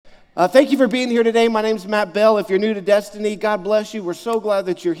Thank you for being here today. My name is Matt Bell. If you're new to Destiny, God bless you. We're so glad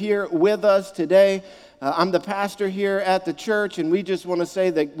that you're here with us today. I'm the pastor here at the church, and we just want to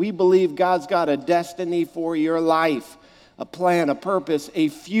say that we believe God's got a destiny for your life, a plan, a purpose, a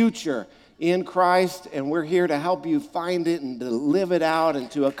future in Christ, and we're here to help you find it and to live it out and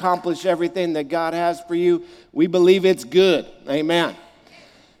to accomplish everything that God has for you. We believe it's good. Amen.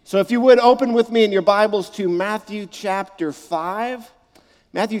 So if you would, open with me in your Bibles to Matthew chapter 5.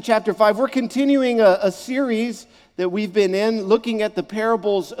 Matthew chapter 5, we're continuing a series that we've been in, looking at the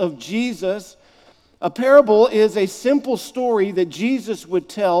parables of Jesus. A parable is a simple story that Jesus would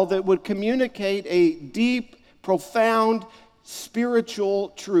tell that would communicate a deep, profound,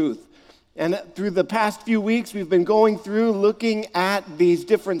 spiritual truth. And through the past few weeks, we've been going through looking at these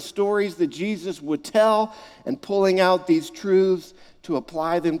different stories that Jesus would tell and pulling out these truths to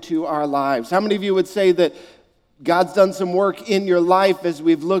apply them to our lives. How many of you would say that God's done some work in your life as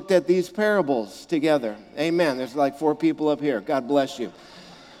we've looked at these parables together? Amen. There's like 4 people up here. God bless you.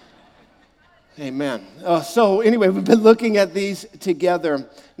 Amen. So anyway, we've been looking at these together.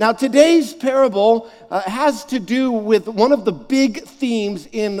 Now today's parable has to do with one of the big themes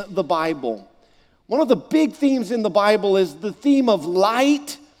in the Bible. One of the big themes in the Bible is the theme of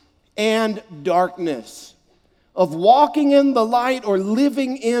light and darkness, of walking in the light or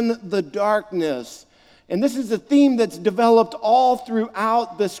living in the darkness. And this is a theme that's developed all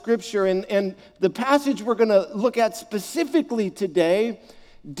throughout the scripture. And the passage we're going to look at specifically today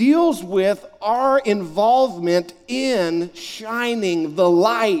deals with our involvement in shining the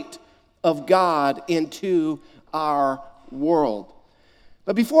light of God into our world.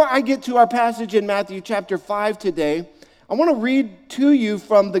 But before I get to our passage in Matthew chapter 5 today, I want to read to you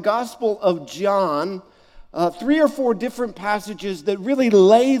from the Gospel of John 3 or 4 different passages that really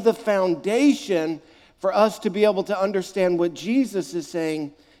lay the foundation for us to be able to understand what Jesus is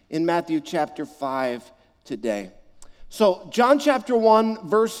saying in Matthew chapter 5 today. So, John chapter 1,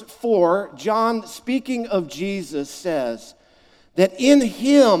 verse 4, John, speaking of Jesus, says that in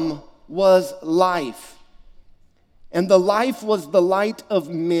him was life, and the life was the light of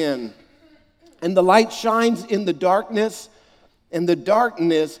men. And the light shines in the darkness, and the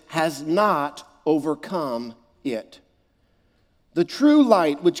darkness has not overcome it. The true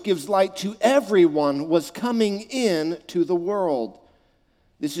light, which gives light to everyone, was coming into the world.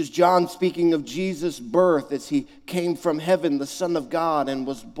 This is John speaking of Jesus' birth as he came from heaven, the Son of God, and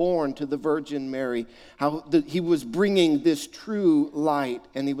was born to the Virgin Mary. How he was bringing this true light,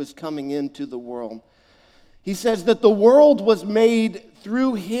 and he was coming into the world. He says that the world was made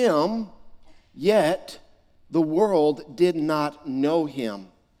through him, yet the world did not know him.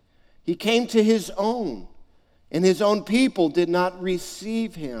 He came to his own, and his own people did not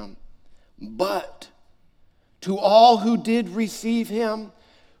receive him. But to all who did receive him,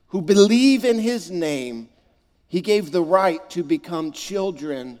 who believe in his name, he gave the right to become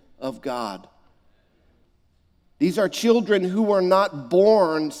children of God. These are children who are not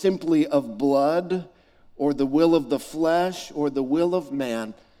born simply of blood or the will of the flesh or the will of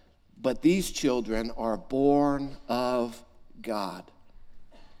man, but these children are born of God.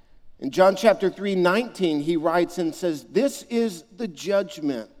 In John chapter 3:19, he writes and says, "This is the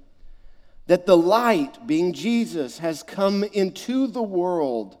judgment, that the light, being Jesus, has come into the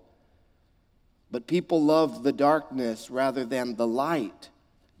world, but people loved the darkness rather than the light,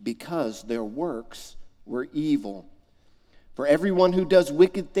 because their works were evil. For everyone who does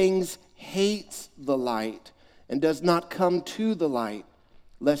wicked things hates the light and does not come to the light,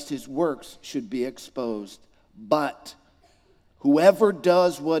 lest his works should be exposed. But whoever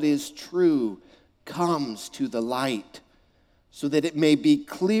does what is true comes to the light, so that it may be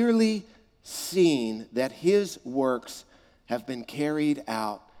clearly seen that his works have been carried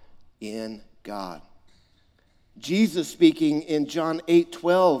out in God." Jesus, speaking in John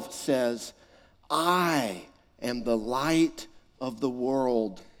 8:12, says, "I am the light of the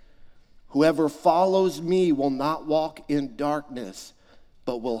world. Whoever follows me will not walk in darkness,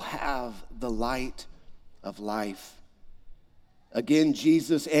 but will have the light of life." Again,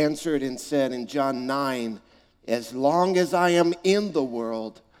 Jesus answered and said in John 9, "As long as I am in the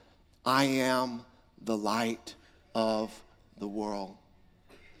world, I am the light of the world."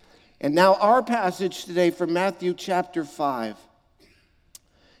 And now our passage today from Matthew chapter 5.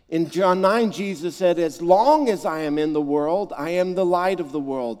 In John 9, Jesus said, "As long as I am in the world, I am the light of the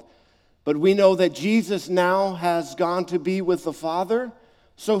world." But we know that Jesus now has gone to be with the Father.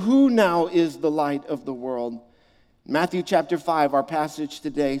 So who now is the light of the world? Matthew chapter 5, our passage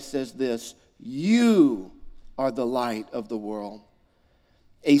today says this: "You are the light of the world.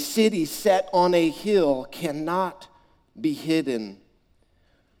 A city set on a hill cannot be hidden.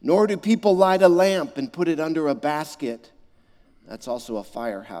 Nor do people light a lamp and put it under a basket. That's also a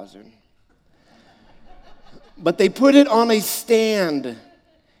fire hazard. But they put it on a stand,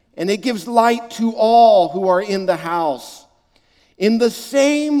 and it gives light to all who are in the house. In the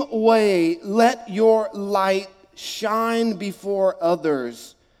same way, let your light shine before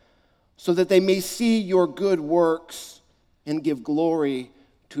others, so that they may see your good works and give glory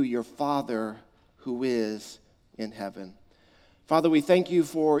to your Father who is in heaven. Father, we thank you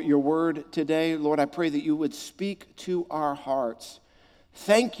for your word today. Lord, I pray that you would speak to our hearts.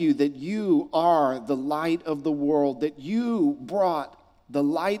 Thank you that you are the light of the world, that you brought the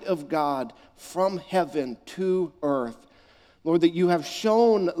light of God from heaven to earth. Lord, that you have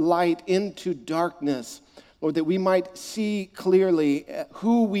shone light into darkness. Lord, that we might see clearly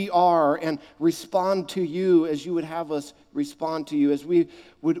who we are and respond to you as you would have us respond to you, as we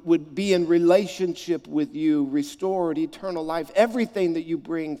would be in relationship with you, restored eternal life, everything that you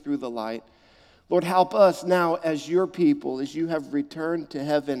bring through the light. Lord, help us now as your people, as you have returned to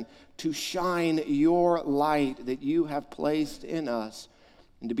heaven, to shine your light that you have placed in us,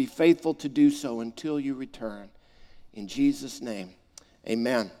 and to be faithful to do so until you return. In Jesus' name,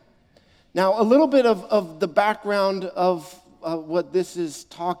 amen. Now, a little bit of the background of what this is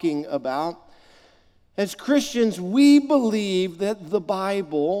talking about. As Christians, we believe that the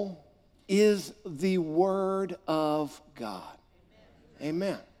Bible is the Word of God.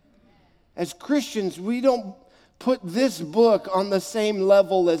 Amen. As Christians, we don't put this book on the same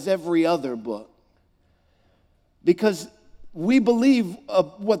level as every other book, because we believe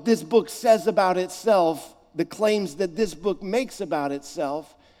what this book says about itself, the claims that this book makes about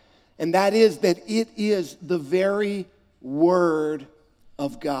itself, and that is that it is the very Word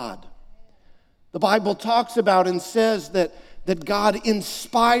of God. The Bible talks about and says that God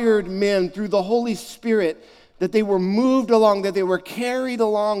inspired men through the Holy Spirit, that they were moved along, that they were carried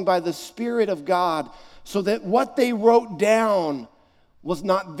along by the Spirit of God, so that what they wrote down was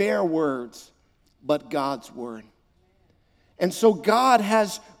not their words, but God's word. And so God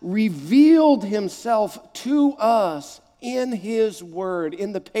has revealed himself to us in his word,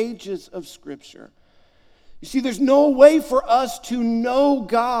 in the pages of Scripture. You see, there's no way for us to know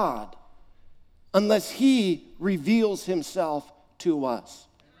God unless he reveals himself to us.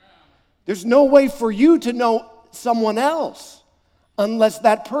 There's no way for you to know someone else unless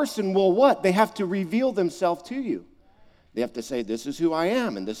that person will what? They have to reveal themselves to you. They have to say, this is who I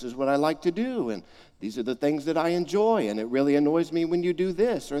am, and this is what I like to do, and these are the things that I enjoy, and it really annoys me when you do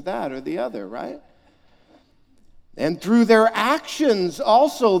this or that or the other, right? And through their actions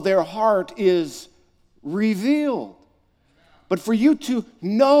also their heart is revealed. But for you to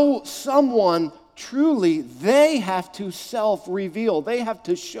know someone truly, they have to self-reveal. They have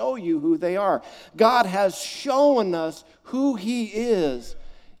to show you who they are. God has shown us who he is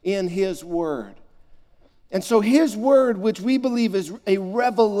in his word. And so his word, which we believe is a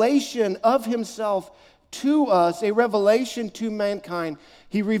revelation of himself to us, a revelation to mankind,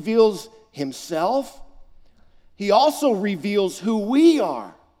 he reveals himself. He also reveals who we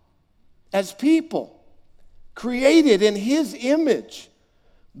are as people, created in his image,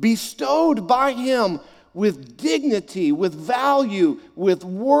 bestowed by him with dignity, with value, with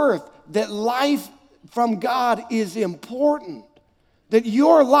worth, that life from God is important, that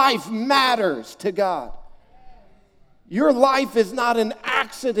your life matters to God. Your life is not an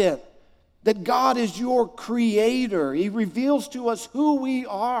accident, that God is your creator. He reveals to us who we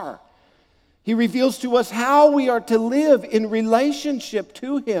are. He reveals to us how we are to live in relationship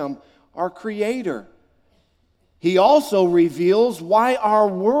to him, our creator. He also reveals why our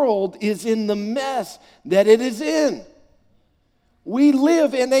world is in the mess that it is in. We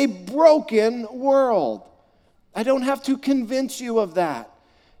live in a broken world. I don't have to convince you of that.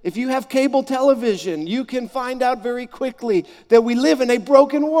 If you have cable television, you can find out very quickly that we live in a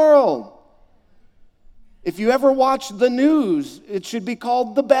broken world. If you ever watch the news, it should be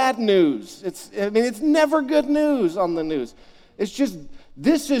called the bad news. It's never good news on the news. It's just,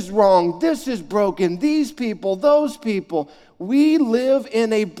 this is wrong, this is broken, these people, those people. We live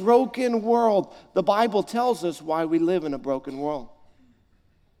in a broken world. The Bible tells us why we live in a broken world.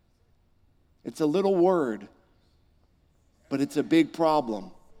 It's a little word, but it's a big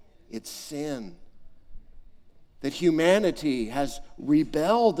problem. It's sin. That humanity has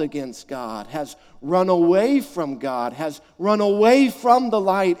rebelled against God, has run away from God, has run away from the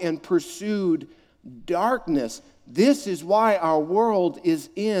light and pursued darkness. This is why our world is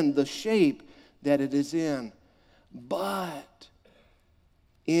in the shape that it is in. But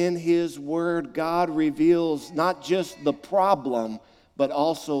in his word, God reveals not just the problem, but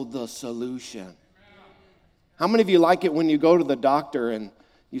also the solution. How many of you like it when you go to the doctor and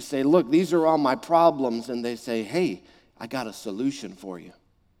You say, look, these are all my problems. And they say, hey, I got a solution for you.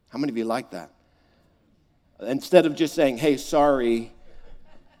 How many of you like that? Instead of just saying, hey, sorry,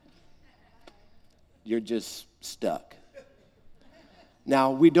 you're just stuck.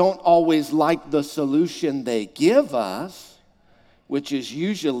 Now, we don't always like the solution they give us, which is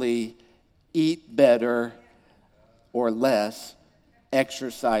usually eat better or less,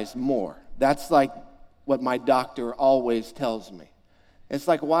 exercise more. That's like what my doctor always tells me. It's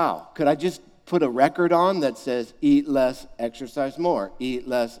like, wow, could I just put a record on that says eat less, exercise more, eat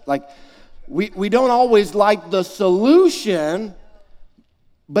less? Like, we don't always like the solution,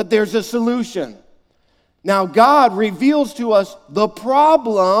 but there's a solution. Now, God reveals to us the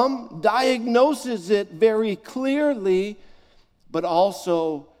problem, diagnoses it very clearly, but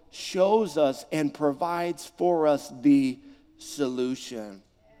also shows us and provides for us the solution.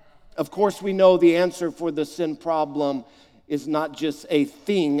 Of course, we know the answer for the sin problem is not just a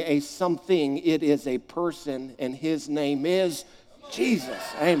thing, a something. It is a person, and his name is Jesus.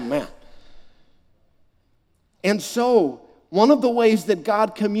 Amen. And so, one of the ways that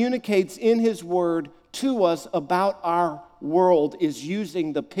God communicates in his word to us about our world is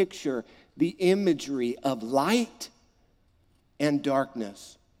using the picture, the imagery of light and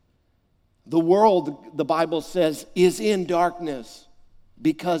darkness. The world, the Bible says, is in darkness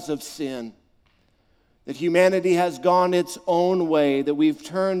because of sin. That humanity has gone its own way, that we've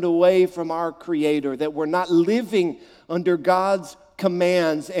turned away from our Creator, that we're not living under God's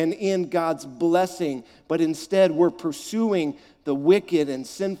commands and in God's blessing, but instead we're pursuing the wicked and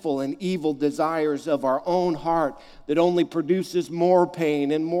sinful and evil desires of our own heart that only produces more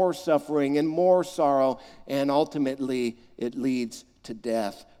pain and more suffering and more sorrow, and ultimately it leads to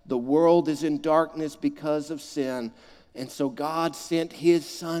death. The world is in darkness because of sin, and so God sent his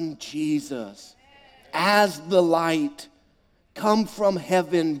Son Jesus as the light, come from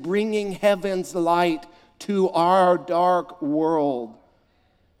heaven, bringing heaven's light to our dark world.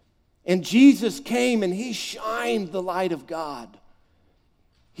 And Jesus came and he shined the light of God.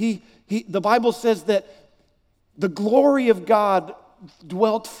 The Bible says that the glory of God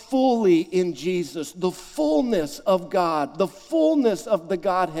dwelt fully in Jesus, the fullness of God, the fullness of the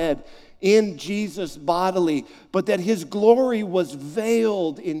Godhead in Jesus bodily, but that his glory was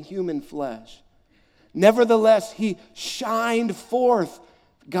veiled in human flesh. Nevertheless, he shined forth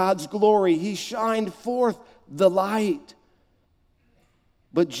God's glory. He shined forth the light.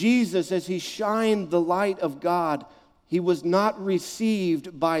 But Jesus, as he shined the light of God, he was not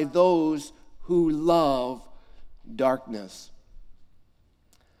received by those who love darkness.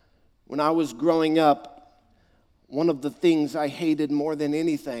 When I was growing up, one of the things I hated more than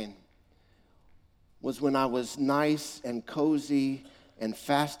anything was when I was nice and cozy and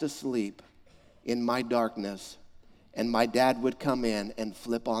fast asleep in my darkness, and my dad would come in and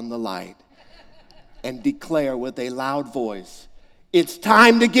flip on the light and declare with a loud voice, "It's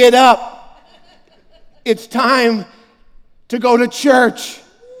time to get up. It's time to go to church.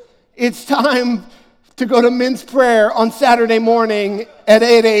 It's time to go to men's prayer on Saturday morning at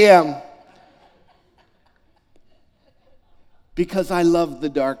 8 a.m. Because I love the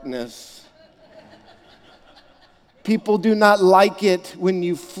darkness. People do not like it when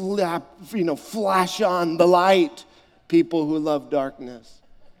you flash on the light. People who love darkness.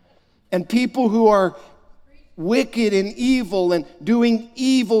 And people who are wicked and evil and doing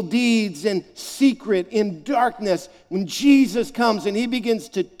evil deeds in secret, in darkness, when Jesus comes and he begins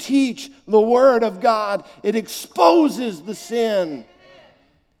to teach the word of God, it exposes the sin.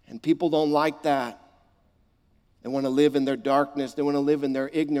 And people don't like that. They want to live in their darkness. They want to live in their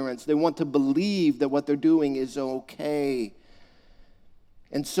ignorance. They want to believe that what they're doing is okay.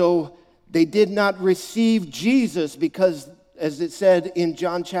 And so they did not receive Jesus because, as it said in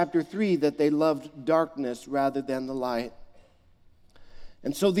John chapter 3, that they loved darkness rather than the light.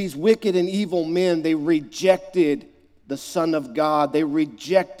 And so these wicked and evil men, they rejected the Son of God. They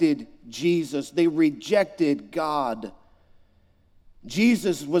rejected Jesus. They rejected God.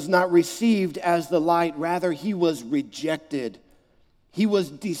 Jesus was not received as the light. Rather, he was rejected. He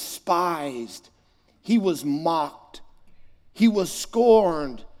was despised. He was mocked. He was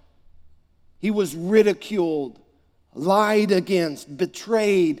scorned. He was ridiculed, lied against,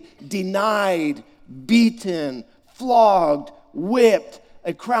 betrayed, denied, beaten, flogged, whipped,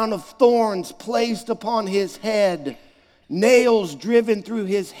 a crown of thorns placed upon his head, nails driven through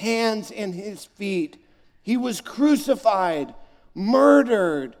his hands and his feet. He was crucified,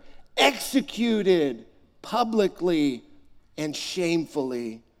 murdered, executed publicly and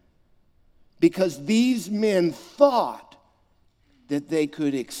shamefully, because these men thought that they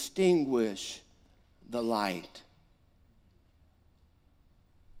could extinguish the light.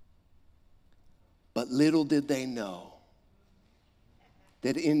 little did they know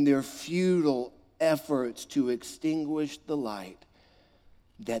that in their futile efforts to extinguish the light,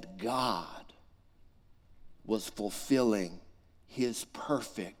 that God was fulfilling his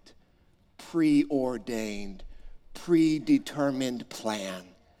perfect, preordained, predetermined plan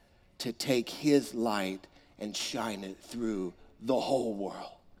to take his light and shine it through the whole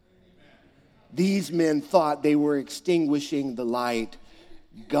world. These men thought they were extinguishing the light.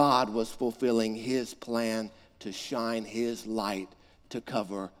 God was fulfilling his plan to shine his light to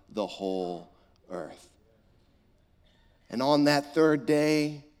cover the whole earth. And on that third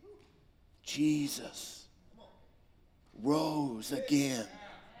day, Jesus rose again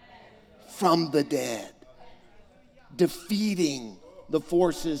from the dead, defeating the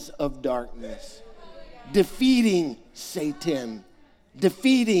forces of darkness, defeating Satan,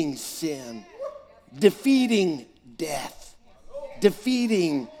 defeating sin, defeating death,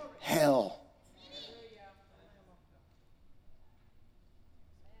 defeating hell.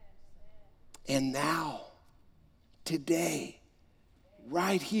 And now, today,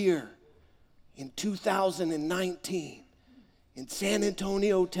 right here in 2019, in San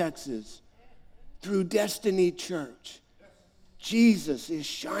Antonio, Texas, through Destiny Church, Jesus is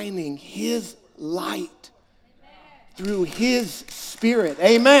shining his light through his Spirit.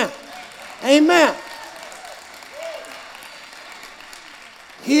 Amen. Amen.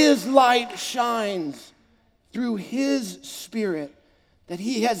 His light shines through his Spirit that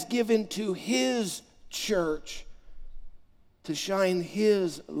he has given to his church to shine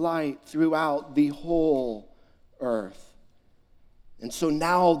his light throughout the whole earth. And so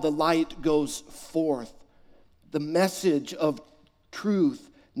now the light goes forth. The message of truth,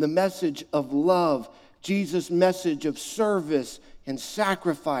 the message of love, Jesus' message of service and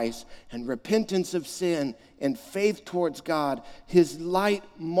sacrifice and repentance of sin and faith towards God, his light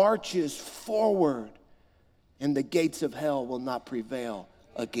marches forward, and the gates of hell will not prevail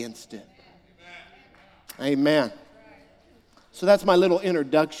against it. Amen. So that's my little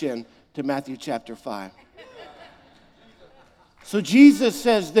introduction to Matthew chapter 5. So Jesus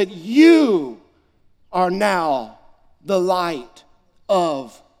says that you are now the light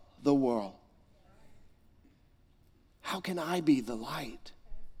of the world. How can I be the light?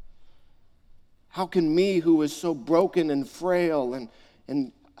 How can me, who is so broken and frail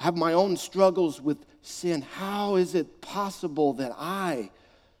and have my own struggles with sin, how is it possible that I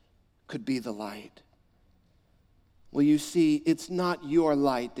could be the light? Well, you see, it's not your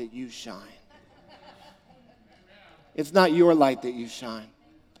light that you shine. It's not your light that you shine.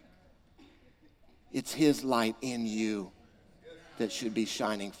 It's his light in you that should be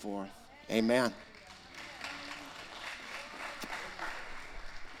shining forth. Amen.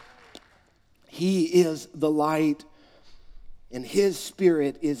 He is the light, and his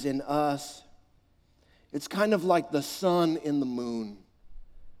Spirit is in us. It's kind of like the sun and the moon,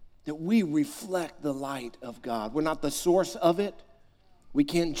 that we reflect the light of God. We're not the source of it. We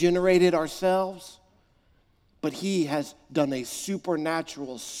can't generate it ourselves. But he has done a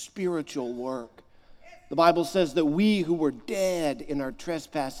supernatural, spiritual work. The Bible says that we who were dead in our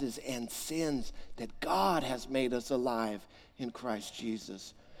trespasses and sins, that God has made us alive in Christ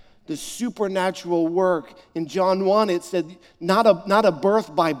Jesus. The supernatural work. In John 1, it said, not a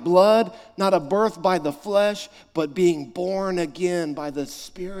birth by blood, not a birth by the flesh, but being born again by the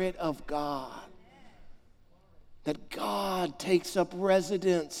Spirit of God. That God takes up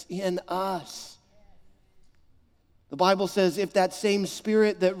residence in us. The Bible says, if that same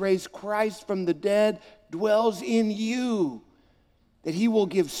Spirit that raised Christ from the dead dwells in you, that he will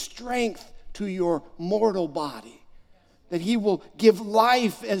give strength to your mortal body. That he will give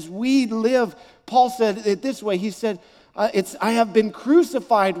life as we live. Paul said it this way. He said, I have been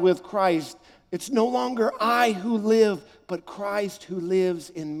crucified with Christ. It's no longer I who live, but Christ who lives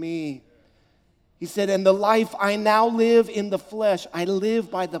in me. He said, and the life I now live in the flesh, I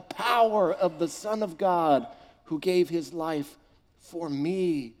live by the power of the Son of God who gave his life for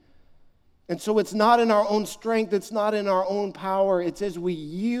me. And so it's not in our own strength. It's not in our own power. It's as we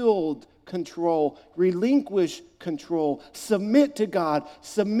yield control, relinquish control, submit to God,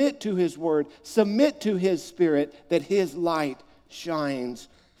 submit to his word, submit to his Spirit, that his light shines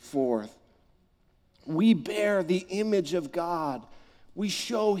forth. We bear the image of God. We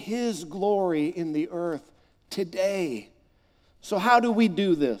show his glory in the earth today. So how do we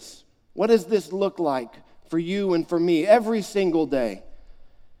do this? What does this look like for you and for me every single day?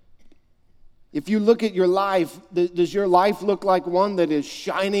 If you look at your life, does your life look like one that is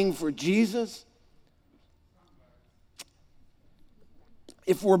shining for Jesus?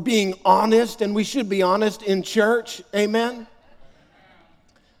 If we're being honest, and we should be honest in church, amen?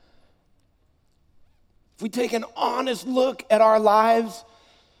 if we take an honest look at our lives,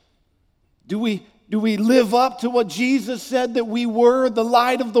 do we live up to what Jesus said that we were, the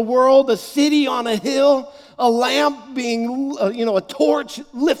light of the world, a city on a hill, a lamp being, a torch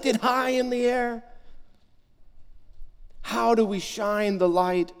lifted high in the air? How do we shine the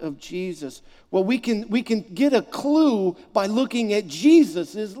light of Jesus? Well, we can get a clue by looking at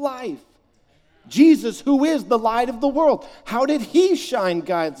Jesus' life. Jesus, who is the light of the world. How did he shine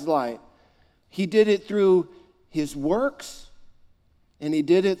God's light? He did it through his works, and he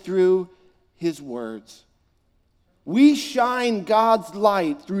did it through his words. We shine God's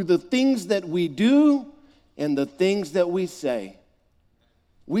light through the things that we do and the things that we say.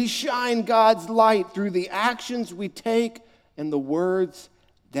 We shine God's light through the actions we take and the words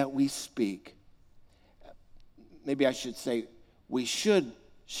that we speak. Maybe I should say, we should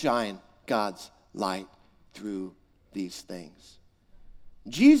shine God's light through these things.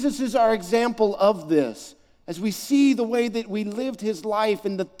 Jesus is our example of this. As we see the way that we lived his life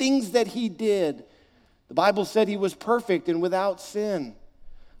and the things that he did, the Bible said he was perfect and without sin.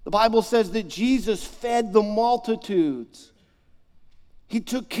 The Bible says that Jesus fed the multitudes. He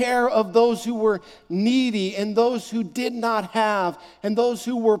took care of those who were needy and those who did not have and those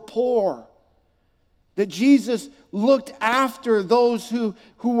who were poor. That Jesus looked after those who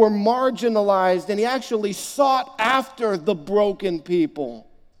were marginalized, and he actually sought after the broken people.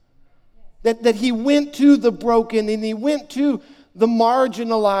 That he went to the broken, and he went to the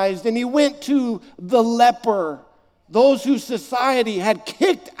marginalized, and he went to the leper, those who society had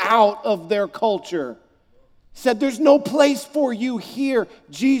kicked out of their culture. Said, there's no place for you here.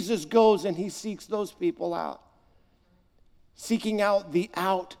 Jesus goes and he seeks those people out. Seeking out the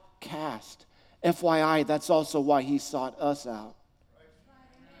outcast. FYI, that's also why he sought us out.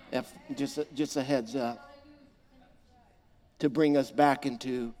 Just a heads up. To bring us back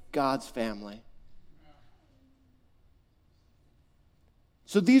into God's family.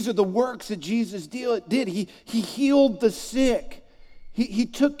 So these are the works that Jesus did. He healed the sick. He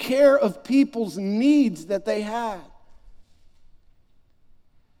took care of people's needs that they had.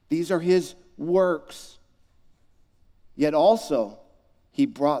 These are his works. Yet also, he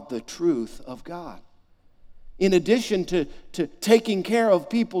brought the truth of God. In addition to taking care of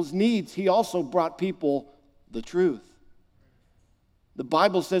people's needs, he also brought people the truth. The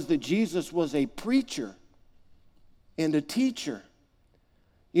Bible says that Jesus was a preacher and a teacher.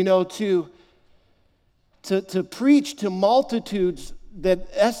 You know, to preach to multitudes that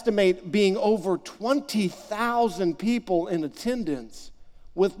estimate being over 20,000 people in attendance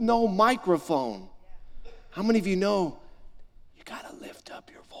with no microphone. How many of you know you got to lift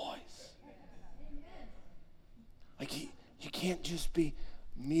up your voice? Like you can't just be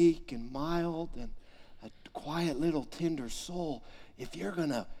meek and mild and a quiet little tender soul. If you're going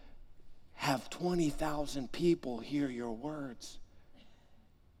to have 20,000 people hear your words,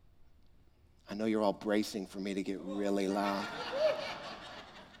 I know you're all bracing for me to get really loud.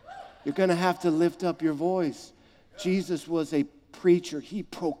 You're going to have to lift up your voice. Jesus was a preacher. He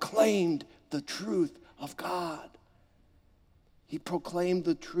proclaimed the truth of God. He proclaimed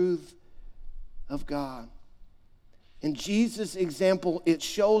the truth of God. In Jesus' example, it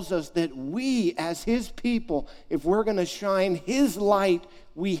shows us that we, as his people, if we're going to shine his light,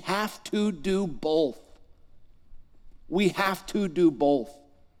 we have to do both. We have to do both.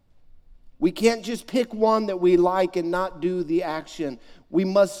 We can't just pick one that we like and not do the action. We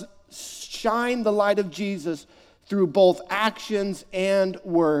must shine the light of Jesus through both actions and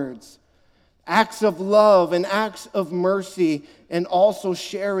words. Acts of love and acts of mercy, and also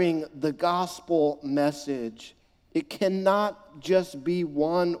sharing the gospel message. It cannot just be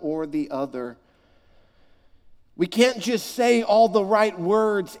one or the other. We can't just say all the right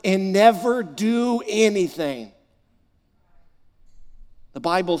words and never do anything. The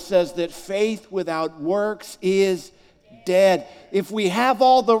Bible says that faith without works is dead. If we have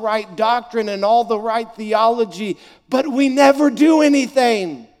all the right doctrine and all the right theology, but we never do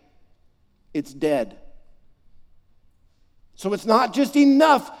anything, it's dead. So it's not just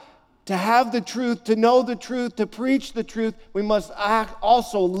enough to have the truth, to know the truth, to preach the truth. We must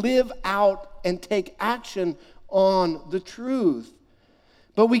also live out and take action on the truth.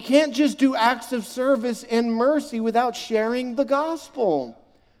 But we can't just do acts of service and mercy without sharing the gospel.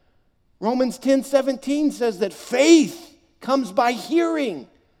 Romans 10:17 says that faith comes by hearing,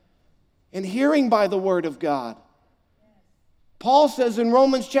 and hearing by the word of God. Paul says in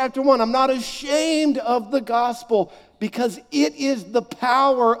Romans chapter 1, I'm not ashamed of the gospel because it is the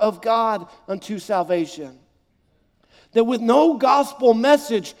power of God unto salvation. That with no gospel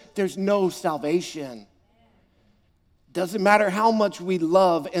message, there's no salvation. Doesn't matter how much we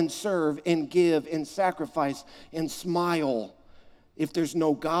love and serve and give and sacrifice and smile. If there's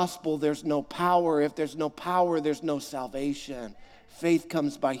no gospel, there's no power. If there's no power, there's no salvation. Faith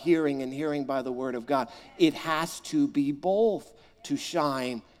comes by hearing, and hearing by the word of God. It has to be both to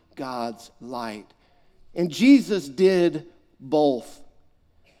shine God's light. And Jesus did both.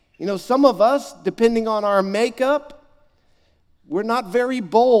 You know, some of us, depending on our makeup, we're not very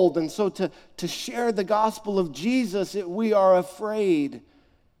bold, and so to share the gospel of Jesus, we are afraid.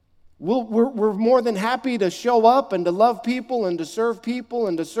 We're more than happy to show up and to love people and to serve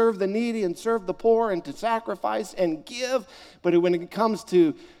the needy and serve the poor and to sacrifice and give. But when it comes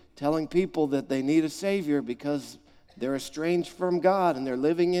to telling people that they need a Savior because they're estranged from God and they're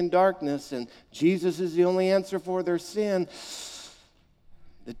living in darkness and Jesus is the only answer for their sin,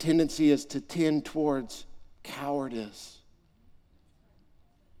 the tendency is to tend towards cowardice.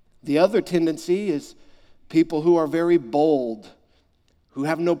 The other tendency is people who are very bold, who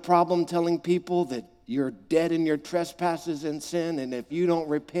have no problem telling people that you're dead in your trespasses and sin, and if you don't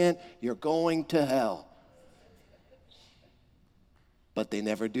repent, you're going to hell. But they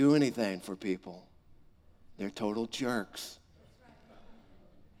never do anything for people. They're total jerks.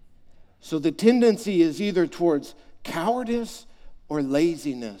 So the tendency is either towards cowardice or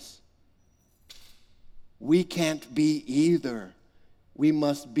laziness. We can't be either. We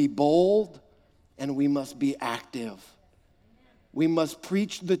must be bold and we must be active. We must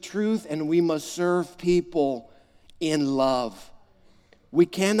preach the truth and we must serve people in love. We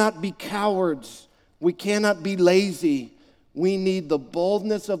cannot be cowards. We cannot be lazy. We need the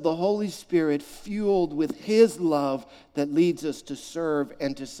boldness of the Holy Spirit fueled with His love that leads us to serve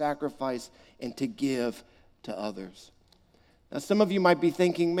and to sacrifice and to give to others. Now, some of you might be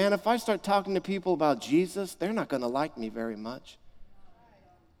thinking, man, if I start talking to people about Jesus, they're not going to like me very much.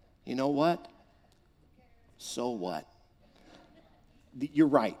 You know what? So what? You're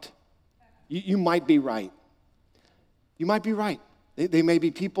right. You might be right. You might be right. They may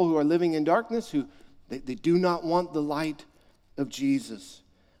be people who are living in darkness, who they do not want the light of Jesus.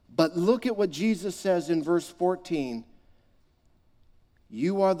 But look at what Jesus says in verse 14.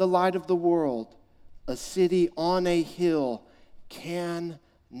 You are the light of the world. A city on a hill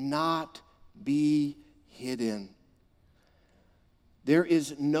cannot be hidden. There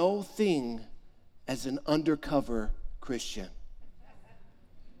is no thing as an undercover Christian.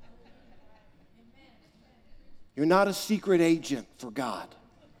 You're not a secret agent for God.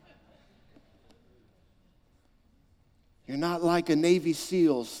 You're not like a Navy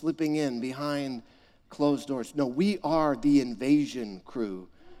SEAL slipping in behind closed doors. No, we are the invasion crew.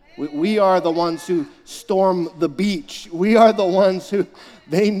 We are the ones who storm the beach. We are the ones who,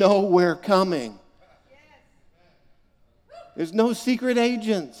 they know we're coming. There's no secret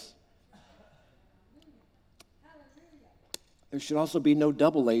agents. There should also be no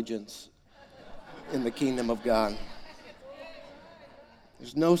double agents in the kingdom of God.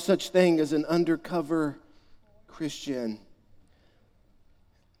 There's no such thing as an undercover Christian.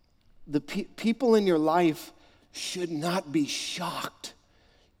 The people in your life should not be shocked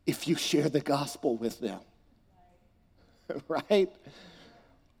if you share the gospel with them. Right?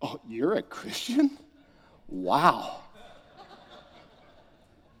 Oh, you're a Christian? Wow.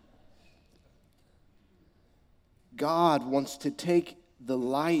 God wants to take the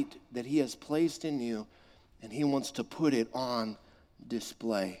light that He has placed in you and He wants to put it on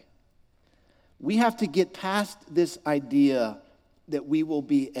display. We have to get past this idea that we will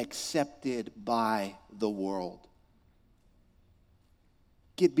be accepted by the world.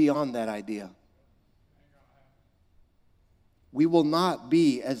 Get beyond that idea. We will not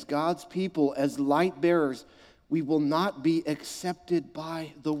be, as God's people, as light bearers, we will not be accepted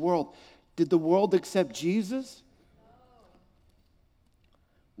by the world. Did the world accept Jesus?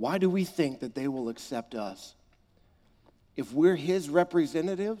 Why do we think that they will accept us? If we're His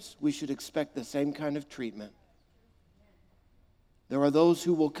representatives, we should expect the same kind of treatment. There are those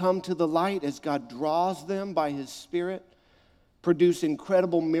who will come to the light as God draws them by His Spirit, produce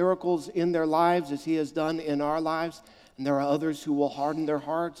incredible miracles in their lives as He has done in our lives. And there are others who will harden their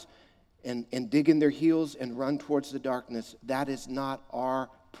hearts and dig in their heels and run towards the darkness. That is not our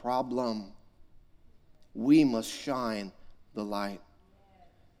problem. We must shine the light.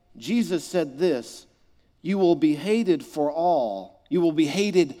 Jesus said this, you will be hated for all. You will be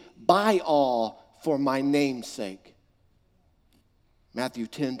hated by all for my name's sake. Matthew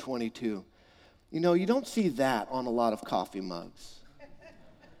 10:22. You know, you don't see that on a lot of coffee mugs.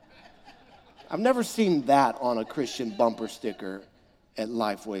 I've never seen that on a Christian bumper sticker at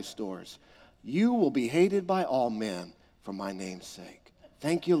Lifeway stores. You will be hated by all men for my name's sake.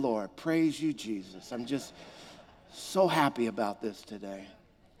 Thank you, Lord. Praise you, Jesus. I'm just So happy about this today.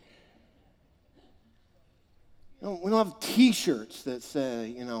 We don't have T-shirts that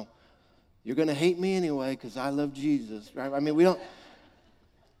say, you're going to hate me anyway because I love Jesus, right? I mean, we don't.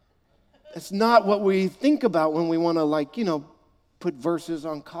 It's not what we think about when we want to, put verses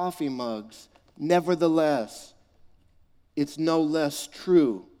on coffee mugs. Nevertheless, it's no less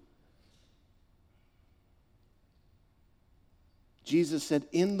true. Jesus said,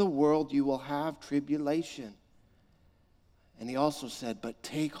 in the world you will have tribulation. And he also said, but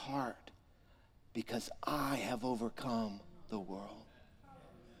take heart, because I have overcome the world.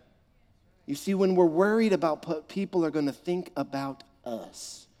 You see, when we're worried about what people are going to think about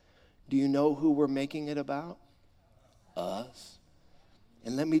us, do you know who we're making it about? Us.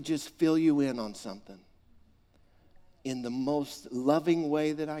 And let me just fill you in on something. In the most loving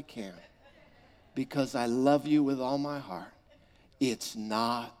way that I can, because I love you with all my heart, it's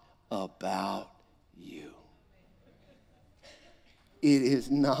not about you. It is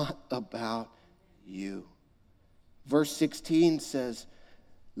not about you. Verse 16 says,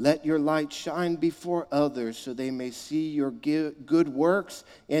 let your light shine before others so they may see your good works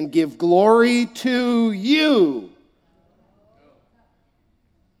and give glory to you.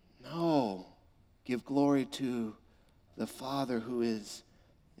 No, give glory to the Father who is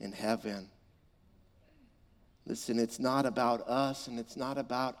in heaven. Listen, it's not about us and it's not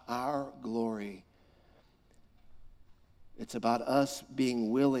about our glory. It's about us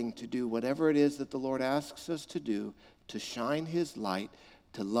being willing to do whatever it is that the Lord asks us to do, to shine his light,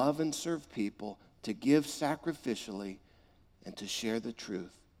 to love and serve people, to give sacrificially, and to share the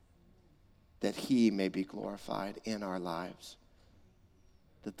truth, that he may be glorified in our lives,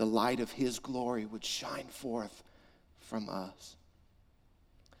 that the light of his glory would shine forth from us.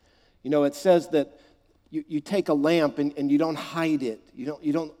 It says that you take a lamp and you don't hide it,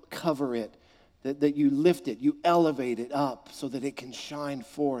 you don't cover it, that you lift it, you elevate it up so that it can shine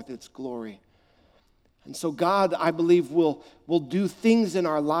forth its glory. And so God, I believe, will do things in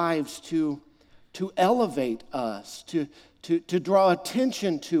our lives to elevate us, to draw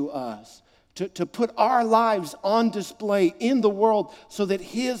attention to us, to put our lives on display in the world so that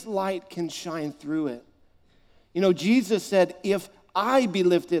his light can shine through it. Jesus said, if I be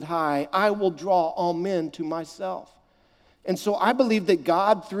lifted high, I will draw all men to myself. And so I believe that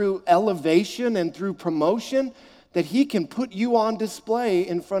God, through elevation and through promotion, that he can put you on display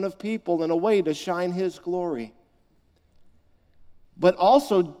in front of people in a way to shine his glory. But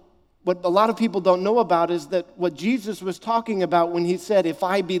also, what a lot of people don't know about is that what Jesus was talking about when he said, if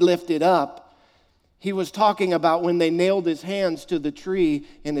I be lifted up, he was talking about when they nailed his hands to the tree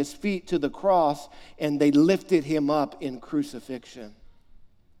and his feet to the cross, and they lifted him up in crucifixion.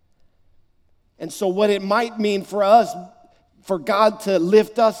 And so what it might mean for us, for God to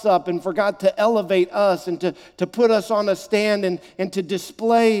lift us up and for God to elevate us and to put us on a stand and to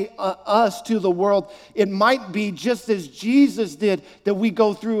display us to the world, it might be just as Jesus did, that we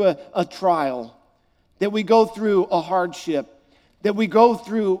go through a trial, that we go through a hardship, that we go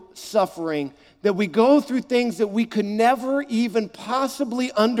through suffering, that we go through things that we could never even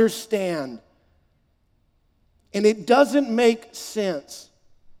possibly understand. And it doesn't make sense.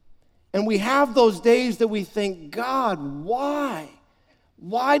 And we have those days that we think, God, why?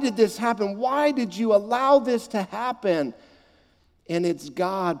 Why did this happen? Why did you allow this to happen? And it's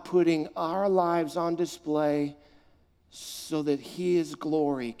God putting our lives on display so that his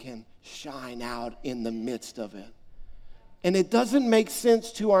glory can shine out in the midst of it. And it doesn't make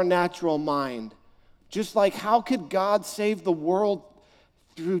sense to our natural mind. Just like, how could God save the world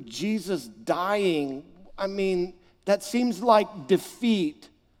through Jesus dying? I mean, that seems like defeat.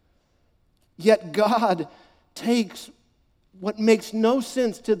 Yet God takes what makes no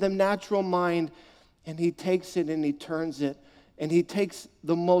sense to the natural mind, and he takes it and he turns it, and he takes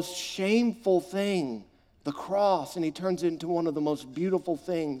the most shameful thing, the cross, and he turns it into one of the most beautiful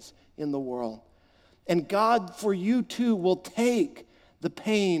things in the world. And God, for you too, will take the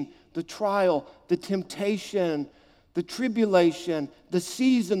pain, the trial, the temptation, the tribulation, the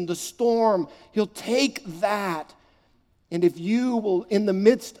season, the storm. He'll take that, and if you will, in the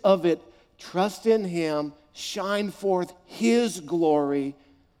midst of it, trust in him, shine forth his glory,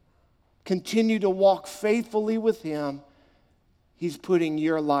 continue to walk faithfully with him, he's putting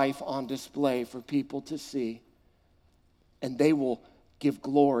your life on display for people to see. And they will give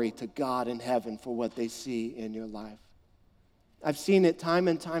glory to God in heaven for what they see in your life. I've seen it time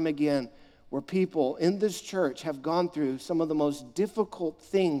and time again where people in this church have gone through some of the most difficult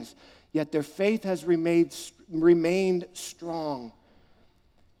things, yet their faith has remained strong.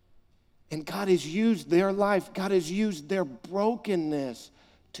 And God has used their life, God has used their brokenness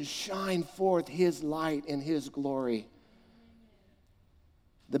to shine forth his light and his glory.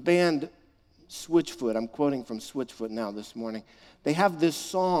 The band Switchfoot, I'm quoting from Switchfoot now this morning, they have this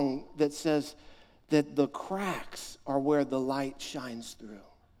song that says that the cracks are where the light shines through.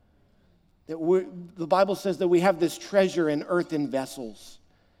 The Bible says that we have this treasure in earthen vessels,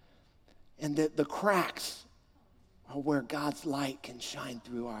 and that the cracks are where God's light can shine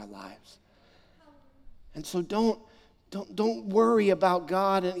through our lives. And so don't worry about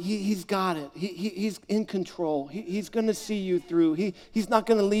God. He's got it. He's in control. He's going to see you through. He's not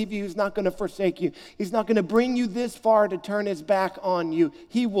going to leave you. He's not going to forsake you. He's not going to bring you this far to turn his back on you.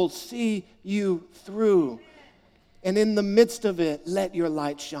 He will see you through. And in the midst of it, let your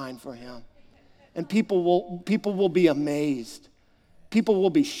light shine for him. And people will be amazed. People will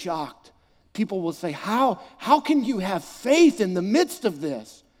be shocked. People will say, how can you have faith in the midst of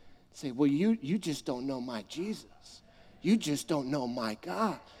this? Say, well, you just don't know my Jesus. You just don't know my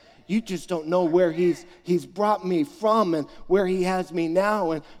God. You just don't know where he's brought me from and where he has me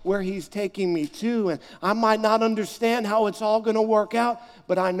now and where he's taking me to. And I might not understand how it's all going to work out,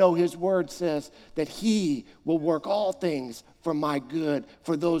 but I know his word says that he will work all things for my good,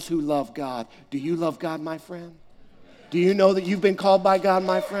 for those who love God. Do you love God, my friend? Do you know that you've been called by God,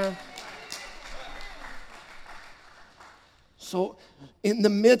 my friend? So in the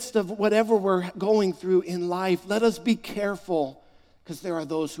midst of whatever we're going through in life, let us be careful, because there are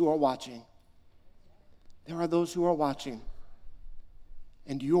those who are watching. There are those who are watching.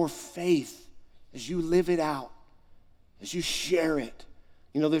 And your faith, as you live it out, as you share it,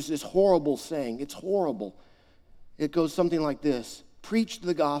 there's this horrible saying. It's horrible. It goes something like this: preach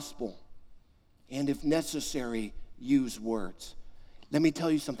the gospel, and if necessary, use words. Let me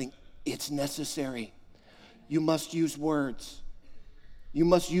tell you something. It's necessary. You must use words. You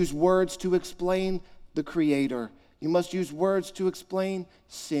must use words to explain the Creator. You must use words to explain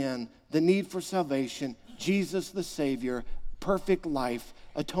sin, the need for salvation, Jesus the Savior, perfect life,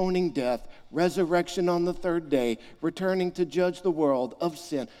 atoning death, resurrection on the third day, returning to judge the world of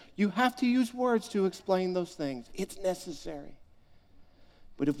sin. You have to use words to explain those things. It's necessary.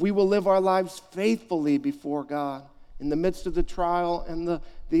 But if we will live our lives faithfully before God, in the midst of the trial and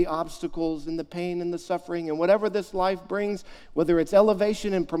the obstacles and the pain and the suffering and whatever this life brings, whether it's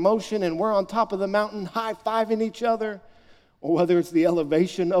elevation and promotion and we're on top of the mountain high-fiving each other, or whether it's the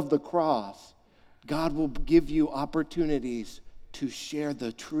elevation of the cross, God will give you opportunities to share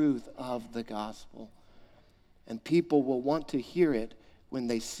the truth of the gospel. And people will want to hear it when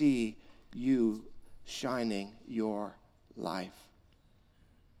they see you shining your life.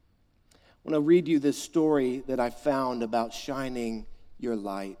 I want to read you this story that I found about shining your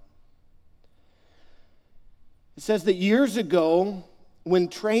light. It says that years ago, when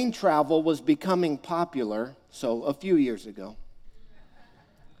train travel was becoming popular, so a few years ago,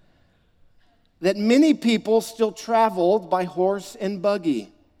 that many people still traveled by horse and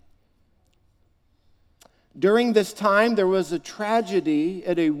buggy. During this time, there was a tragedy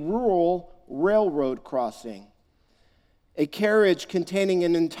at a rural railroad crossing. A carriage containing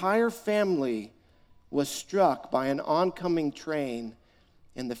an entire family was struck by an oncoming train,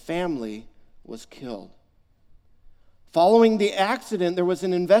 and the family was killed. Following the accident, there was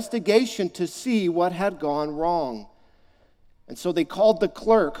an investigation to see what had gone wrong. And so they called the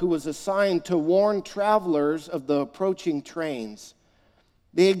clerk who was assigned to warn travelers of the approaching trains.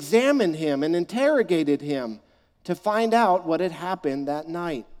 They examined him and interrogated him to find out what had happened that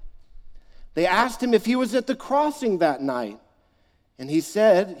night. They asked him if he was at the crossing that night, and he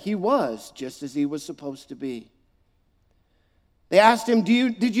said he was, just as he was supposed to be. They asked him,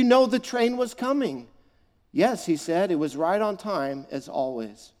 did you know the train was coming? Yes, he said, it was right on time, as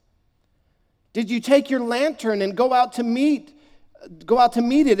always. Did you take your lantern and go out to meet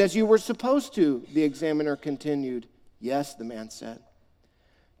it as you were supposed to? The examiner continued. Yes, the man said.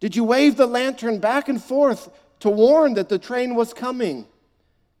 Did you wave the lantern back and forth to warn that the train was coming?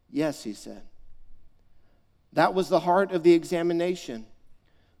 Yes, he said. That was the heart of the examination.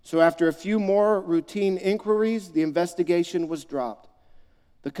 So after a few more routine inquiries, the investigation was dropped.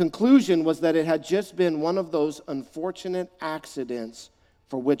 The conclusion was that it had just been one of those unfortunate accidents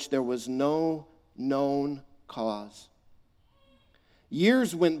for which there was no known cause.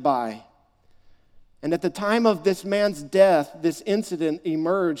 Years went by, and at the time of this man's death, this incident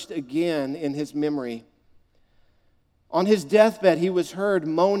emerged again in his memory. On his deathbed, he was heard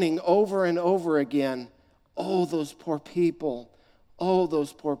moaning over and over again, "Oh, those poor people. Oh,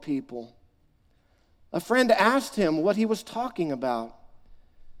 those poor people." A friend asked him what he was talking about.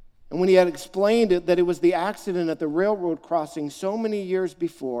 And when he had explained that it was the accident at the railroad crossing so many years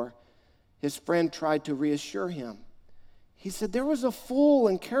before, his friend tried to reassure him. He said, there was a full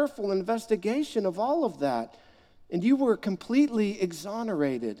and careful investigation of all of that, and you were completely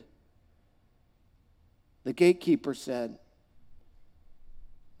exonerated. The gatekeeper said,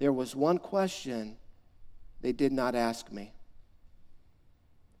 there was one question they did not ask me.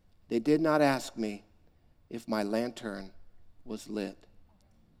 They did not ask me if my lantern was lit.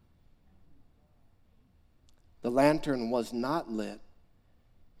 The lantern was not lit,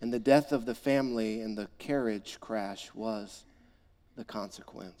 and the death of the family and the carriage crash was the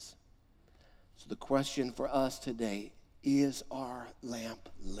consequence. So the question for us today, is our lamp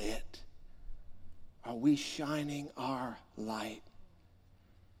lit? Are we shining our light?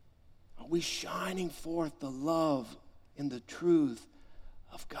 Are we shining forth the love and the truth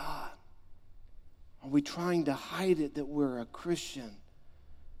of God? Are we trying to hide it that we're a Christian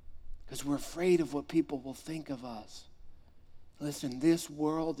because we're afraid of what people will think of us? Listen, this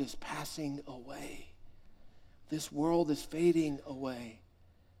world is passing away. This world is fading away.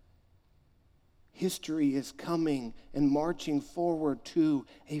 History is coming and marching forward to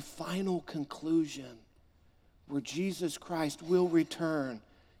a final conclusion where Jesus Christ will return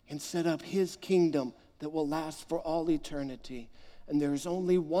and set up his kingdom that will last for all eternity. And there's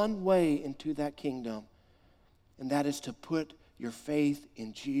only one way into that kingdom, and that is to put your faith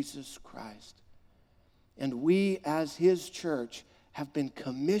in Jesus Christ. And we, as his church, have been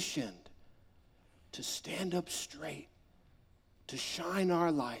commissioned to stand up straight, to shine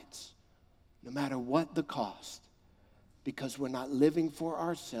our lights, no matter what the cost, because we're not living for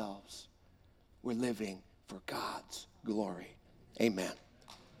ourselves. We're living for God's glory. Amen.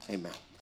 Amen.